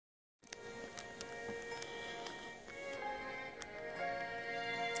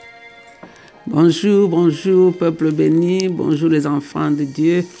Bonjour, bonjour, peuple béni, bonjour les enfants de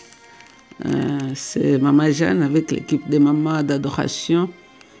Dieu. C'est Maman Jeanne avec l'équipe de Maman d'adoration.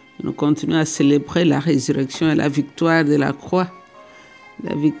 Nous continuons à célébrer la résurrection et la victoire de la croix.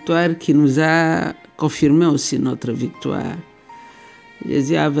 La victoire qui nous a confirmé aussi notre victoire.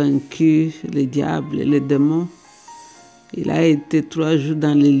 Jésus a vaincu le diable et les démons. Il a été 3 jours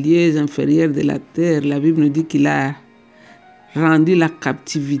dans les lieux inférieurs de la terre. La Bible nous dit qu'il a rendu la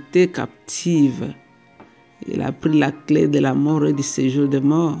captivité captive. Il a pris la clé de la mort et du séjour de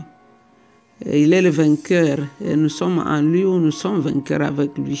mort. Et il est le vainqueur. Et nous sommes en lui ou nous sommes vainqueurs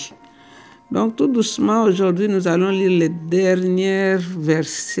avec lui. Donc tout doucement, aujourd'hui, nous allons lire les derniers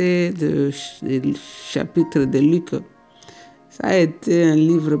versets du chapitre de Luc. Ça a été un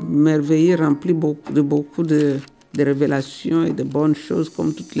livre merveilleux, rempli de beaucoup de révélations et de bonnes choses,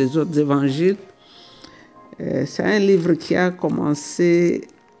 comme tous les autres évangiles. C'est un livre qui a commencé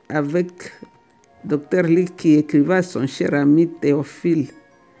avec Dr. Luc qui écrivait à son cher ami Théophile.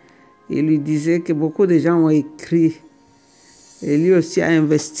 Il lui disait que beaucoup de gens ont écrit. Et lui aussi a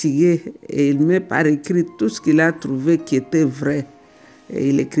investigué et il met par écrit tout ce qu'il a trouvé qui était vrai. Et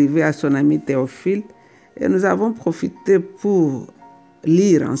il écrivait à son ami Théophile. Et nous avons profité pour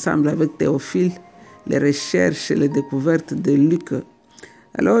lire ensemble avec Théophile les recherches et les découvertes de Luc.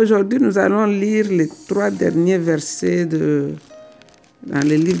 Alors aujourd'hui, nous allons lire les 3 derniers versets dans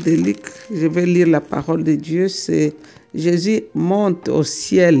le livre de Luc. Je vais lire la parole de Dieu. C'est Jésus monte au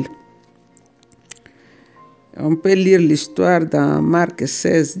ciel. On peut lire l'histoire dans Marc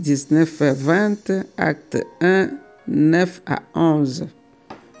 16, 19 à 20, Acte 1, 9 à 11.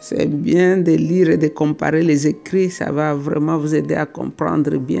 C'est bien de lire et de comparer les écrits. Ça va vraiment vous aider à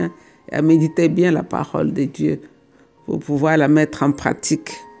comprendre bien et à méditer bien la parole de Dieu pour pouvoir la mettre en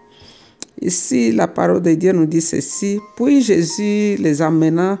pratique. Ici, la parole de Dieu nous dit ceci. Puis Jésus les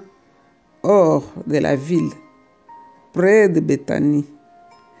emmena hors de la ville, près de Béthanie.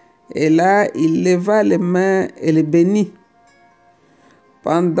 Et là, il leva les mains et les bénit.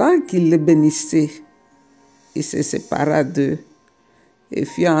 Pendant qu'il les bénissait, il se sépara d'eux et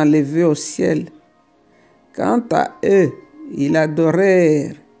fut enlevé au ciel. Quant à eux, ils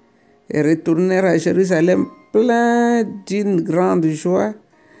adorèrent et retournèrent à Jérusalem pleins d'une grande joie,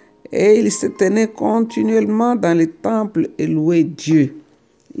 et ils se tenaient continuellement dans le temple et louaient Dieu.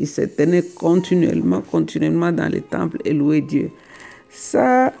 Ils se tenaient continuellement dans le temple et louaient Dieu.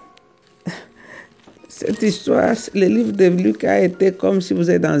 Cette histoire, le livre de Luc a été comme si vous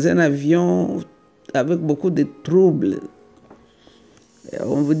êtes dans un avion avec beaucoup de troubles.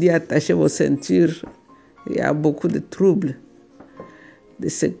 On vous dit attachez vos ceintures. Il y a beaucoup de troubles, de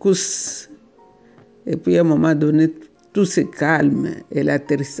secousses. Et puis à un moment donné, tout se calme et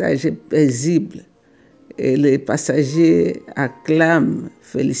l'atterrissage est paisible. Et les passagers acclament,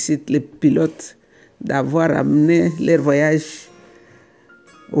 félicitent les pilotes d'avoir amené leur voyage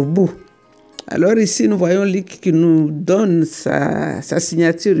au bout. Alors ici, nous voyons Luc qui nous donne sa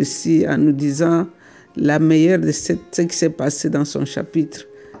signature ici en nous disant la meilleure de ce qui s'est passé dans son chapitre.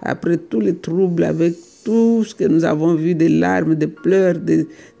 Après tous les troubles, avec tout ce que nous avons vu, des larmes, des pleurs,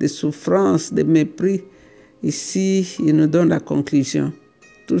 des souffrances, des mépris, ici, il nous donne la conclusion.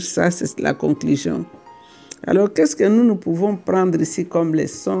 Tout ça, c'est la conclusion. Alors, qu'est-ce que nous pouvons prendre ici comme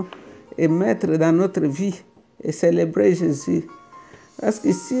leçon et mettre dans notre vie et célébrer Jésus? Parce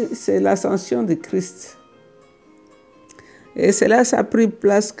qu'ici, c'est l'ascension de Christ. Et cela, ça a pris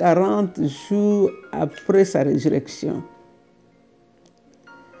place 40 jours après sa résurrection.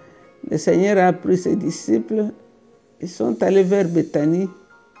 Le Seigneur a pris ses disciples, ils sont allés vers Béthanie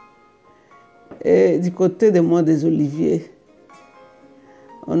et du côté des monts des Oliviers.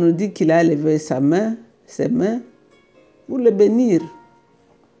 On nous dit qu'il a levé ses mains pour les bénir.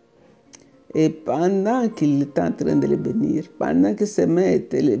 Et pendant qu'il était en train de les bénir, pendant que ses mains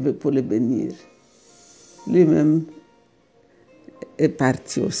étaient levées pour les bénir, lui-même est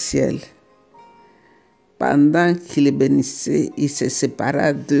parti au ciel. Pendant qu'il les bénissait, il se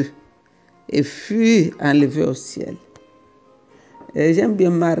sépara d'eux et fut enlevé au ciel. Et j'aime bien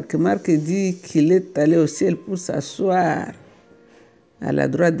Marc. Marc dit qu'il est allé au ciel pour s'asseoir à la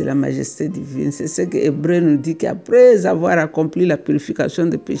droite de la majesté divine. C'est ce que Hébreu nous dit, qu'après avoir accompli la purification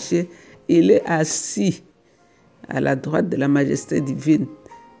des péchés, il est assis à la droite de la majesté divine,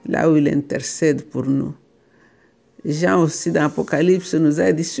 là où il intercède pour nous. Jean aussi dans l'Apocalypse nous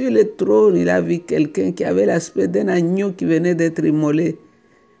a dit, sur le trône, il a vu quelqu'un qui avait l'aspect d'un agneau qui venait d'être immolé.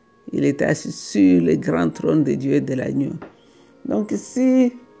 Il était assis sur le grand trône de Dieu et de l'agneau. Donc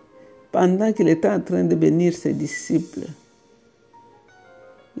ici, pendant qu'il était en train de bénir ses disciples,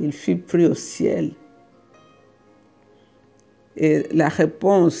 il fut pris au ciel. Et la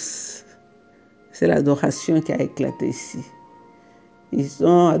réponse C'est l'adoration qui a éclaté ici. Ils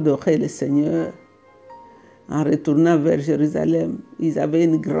ont adoré le Seigneur en retournant vers Jérusalem. Ils avaient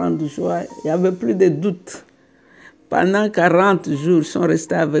une grande joie. Il n'y avait plus de doute. Pendant 40 jours, ils sont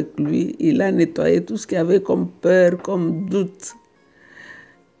restés avec lui. Il a nettoyé tout ce qu'il y avait comme peur, comme doute.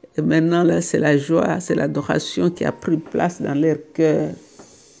 Et maintenant, là, c'est la joie, c'est l'adoration qui a pris place dans leur cœur.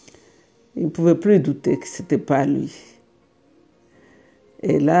 Ils ne pouvaient plus douter que ce n'était pas lui.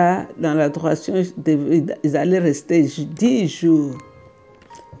 Et là, dans l'adoration, ils allaient rester 10 jours.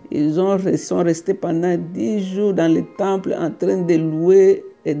 Ils sont restés pendant 10 jours dans le temple en train de louer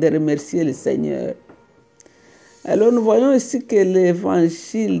et de remercier le Seigneur. Alors nous voyons ici que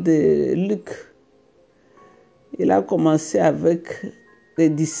l'évangile de Luc, il a commencé avec les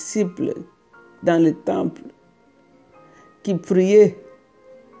disciples dans le temple qui priaient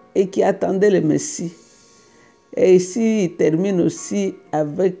et qui attendaient le Messie. Et ici, il termine aussi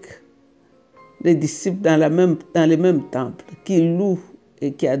avec les disciples dans le même temple qui louent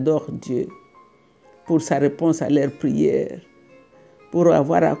et qui adorent Dieu pour sa réponse à leurs prières, pour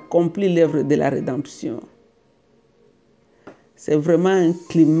avoir accompli l'œuvre de la rédemption. C'est vraiment un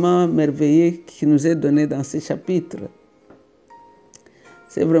climat merveilleux qui nous est donné dans ce chapitre.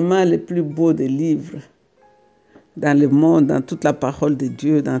 C'est vraiment le plus beau des livres dans le monde, dans toute la parole de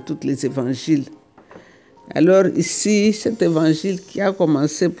Dieu, dans tous les évangiles. Alors ici, cet évangile qui a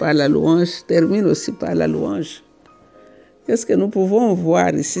commencé par la louange termine aussi par la louange. Qu'est-ce que nous pouvons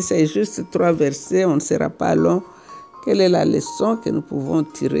voir ici? C'est juste 3 versets, on ne sera pas long. Quelle est la leçon que nous pouvons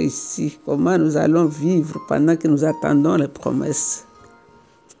tirer ici? Comment nous allons vivre pendant que nous attendons les promesses?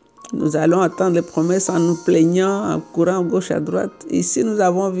 Nous allons attendre les promesses en nous plaignant, en courant gauche à droite. Ici, nous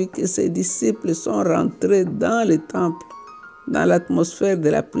avons vu que ces disciples sont rentrés dans le temple, dans l'atmosphère de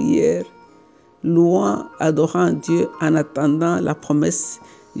la prière, louant, adorant Dieu en attendant la promesse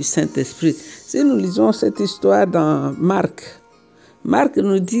du Saint-Esprit. Si nous lisons cette histoire dans Marc, Marc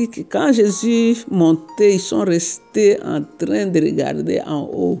nous dit que quand Jésus montait, ils sont restés en train de regarder en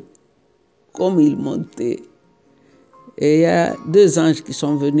haut, comme il montait. Et il y a 2 anges qui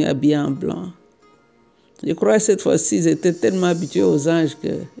sont venus habillés en blanc. Je crois que cette fois-ci, ils étaient tellement habitués aux anges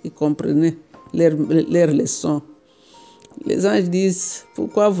qu'ils comprenaient leurs leçons. Les anges disent,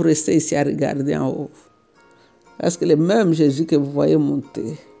 pourquoi vous restez ici à regarder en haut? Parce que le même Jésus que vous voyez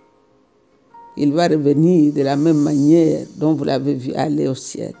monter, il va revenir de la même manière dont vous l'avez vu aller au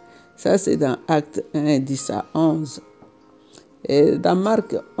ciel. Ça, c'est dans Acte 1, 10 à 11. Et dans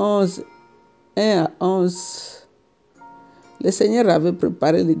Marc 11, 1 à 11, le Seigneur avait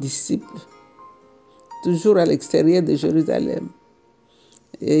préparé les disciples, toujours à l'extérieur de Jérusalem.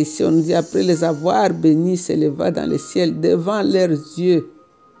 Et ici, on nous dit, après les avoir bénis, s'éleva dans le ciel devant leurs yeux,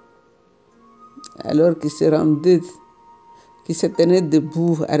 alors qu'ils se tenaient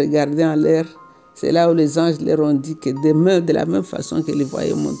debout à regarder en l'air. C'est là où les anges leur ont dit que de la même façon qu'ils les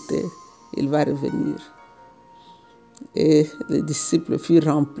voyaient monter, il va revenir. Et les disciples furent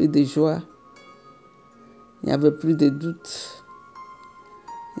remplis de joie. Il n'y avait plus de doute.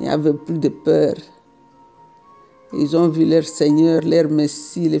 Il n'y avait plus de peur. Ils ont vu leur Seigneur, leur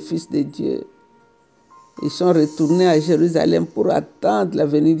Messie, le Fils de Dieu. Ils sont retournés à Jérusalem pour attendre la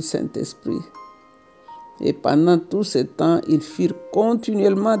venue du Saint-Esprit. Et pendant tout ce temps, ils firent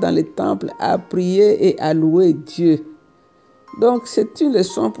continuellement dans le temple à prier et à louer Dieu. Donc, c'est une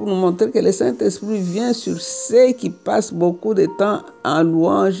leçon pour nous montrer que le Saint-Esprit vient sur ceux qui passent beaucoup de temps en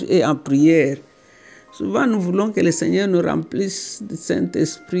louange et en prière. Souvent, nous voulons que le Seigneur nous remplisse du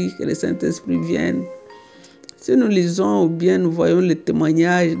Saint-Esprit, que le Saint-Esprit vienne. Si nous lisons ou bien nous voyons les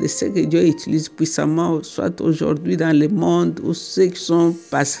témoignages de ceux que Dieu utilise puissamment, soit aujourd'hui dans le monde ou ceux qui sont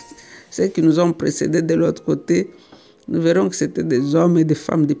passés, ceux qui nous ont précédés de l'autre côté, nous verrons que c'était des hommes et des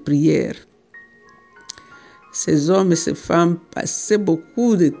femmes de prière. Ces hommes et ces femmes passaient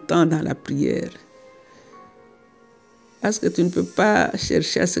beaucoup de temps dans la prière. Parce que tu ne peux pas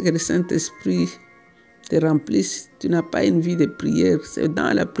chercher à ce que le Saint-Esprit te remplisse. Tu n'as pas une vie de prière. C'est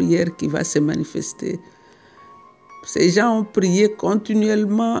dans la prière qu'il va se manifester. Ces gens ont prié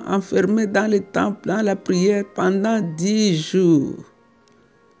continuellement, enfermés dans le temple, dans la prière, pendant 10 jours.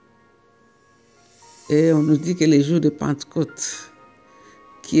 Et on nous dit que les jours de Pentecôte,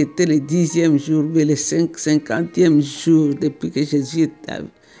 qui était le 10e jour, mais le 50e jour depuis que Jésus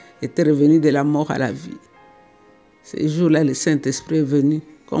était revenu de la mort à la vie. Ces jours-là, le Saint-Esprit est venu,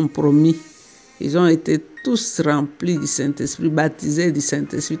 comme promis. Ils ont été tous remplis du Saint-Esprit, baptisés du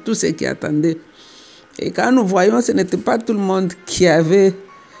Saint-Esprit, tous ceux qui attendaient. Et quand nous voyons, ce n'était pas tout le monde qui avait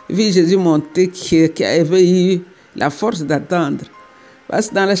vu Jésus monter, qui avait eu la force d'attendre. Parce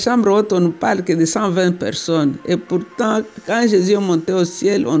que dans la chambre haute, on ne parle que de 120 personnes. Et pourtant, quand Jésus est monté au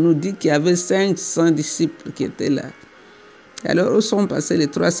ciel, on nous dit qu'il y avait 500 disciples qui étaient là. Alors, où sont passés les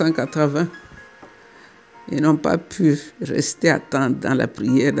 380? Ils n'ont pas pu rester attendre dans la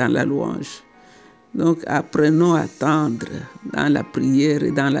prière, dans la louange. Donc, apprenons à attendre dans la prière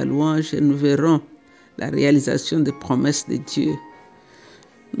et dans la louange et nous verrons la réalisation des promesses de Dieu.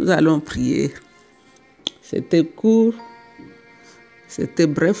 Nous allons prier. C'était court, c'était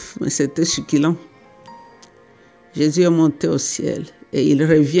bref, mais c'était succulent. Jésus est monté au ciel et il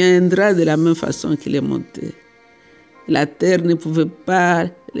reviendra de la même façon qu'il est monté. La terre ne pouvait pas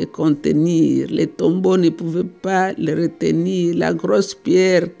le contenir, les tombeaux ne pouvaient pas le retenir, la grosse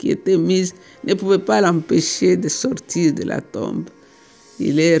pierre qui était mise ne pouvait pas l'empêcher de sortir de la tombe.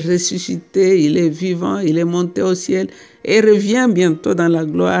 Il est ressuscité, il est vivant, il est monté au ciel et revient bientôt dans la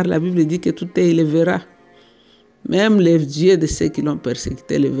gloire. La Bible dit que tout il le verra. Même les dieux de ceux qui l'ont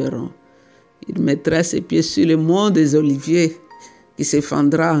persécuté le verront. Il mettra ses pieds sur le mont des Oliviers qui se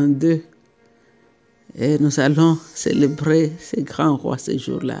fendra en deux. Et nous allons célébrer ces grands rois ces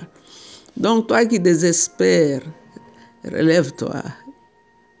jours-là. Donc toi qui désespères, relève-toi.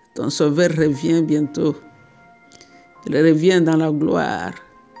 Ton Sauveur revient bientôt. Il revient dans la gloire.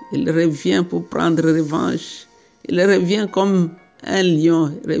 Il revient pour prendre revanche. Il revient comme un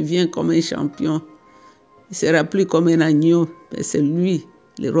lion. Il revient comme un champion. Il ne sera plus comme un agneau, mais c'est lui,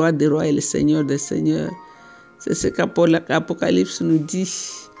 le roi des rois et le seigneur des seigneurs. C'est ce qu'Apocalypse nous dit.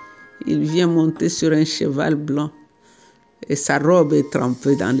 Il vient monter sur un cheval blanc et sa robe est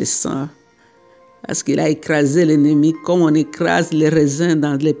trempée dans le sang parce qu'il a écrasé l'ennemi comme on écrase les raisins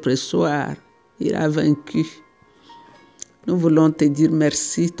dans les pressoirs. Il a vaincu. Nous voulons te dire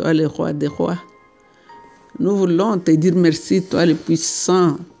merci, toi le roi des rois. Nous voulons te dire merci, toi le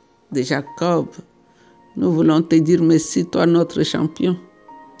puissant de Jacob. Nous voulons te dire merci, toi notre champion.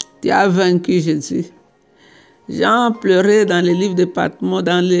 Tu as vaincu Jésus. Jean pleurait dans le livre de Patmos,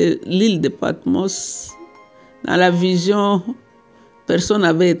 dans l'île de Patmos. Dans la vision, personne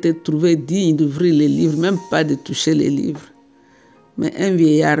n'avait été trouvé digne d'ouvrir les livres, même pas de toucher les livres. Mais un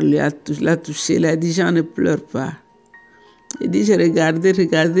vieillard l'a touché, il a dit, Jean ne pleure pas. Il dit, j'ai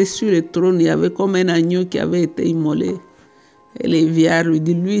regardé sur le trône, il y avait comme un agneau qui avait été immolé. Et le vieillard lui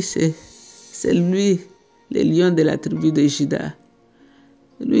dit, lui, c'est lui, le lion de la tribu de Juda.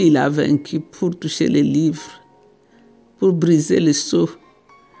 Lui, il a vaincu pour toucher les livres, pour briser le sceau.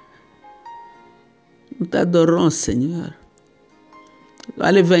 Nous t'adorons, Seigneur.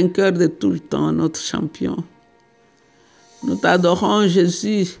 Toi, le vainqueur de tout le temps, notre champion. Nous t'adorons,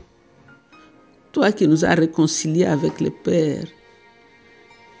 Jésus, toi qui nous as réconciliés avec le Père.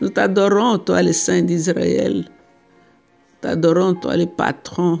 Nous t'adorons, toi, le Saint d'Israël. Nous t'adorons, toi, le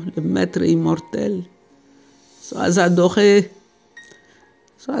patron, le maître immortel. Sois adoré,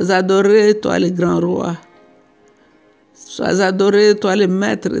 toi, le grand roi. Sois adoré, toi, le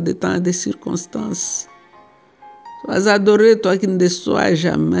maître des temps et des circonstances. Sois adoré, toi qui ne déçois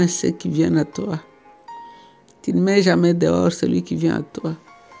jamais ceux qui viennent à toi. Tu ne mets jamais dehors celui qui vient à toi.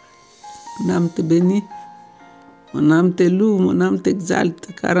 Mon âme te bénit, mon âme te loue, mon âme t'exalte,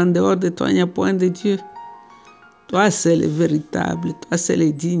 car en dehors de toi, il n'y a point de Dieu. Toi seul est véritable, toi seul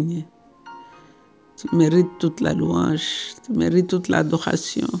est digne. Tu mérites toute la louange, tu mérites toute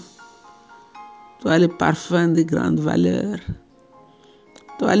l'adoration. Toi le parfum de grande valeur.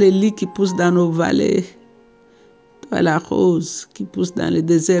 Toi le lit qui pousse dans nos vallées. Toi la rose qui pousse dans le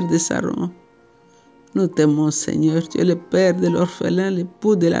désert de Saron. Nous t'aimons, Seigneur. Tu es le père de l'orphelin,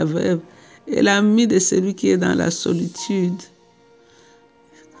 l'époux de la veuve et l'ami de celui qui est dans la solitude.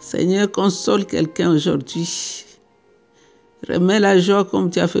 Seigneur, console quelqu'un aujourd'hui. Remets la joie comme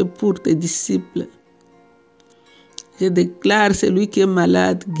tu as fait pour tes disciples. Je déclare celui qui est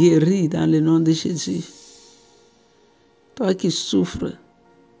malade, guéri dans le nom de Jésus. Toi qui souffres,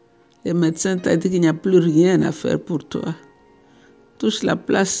 le médecin t'a dit qu'il n'y a plus rien à faire pour toi. Touche la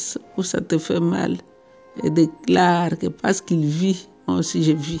place où ça te fait mal et déclare que parce qu'il vit, moi aussi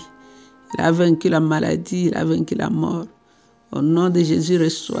je vis. Il a vaincu la maladie, il a vaincu la mort. Au nom de Jésus,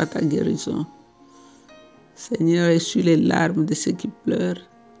 reçois ta guérison. Seigneur, essuie les larmes de ceux qui pleurent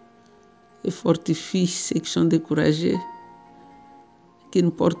et fortifie ceux qui sont découragés.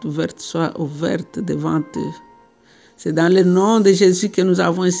 Qu'une porte ouverte soit ouverte devant eux. C'est dans le nom de Jésus que nous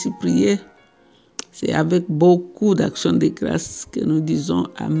avons ainsi prié. C'est avec beaucoup d'actions de grâce que nous disons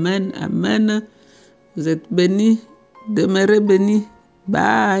Amen, Amen. Vous êtes bénis, demeurez bénis.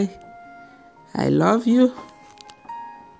 Bye. I love you.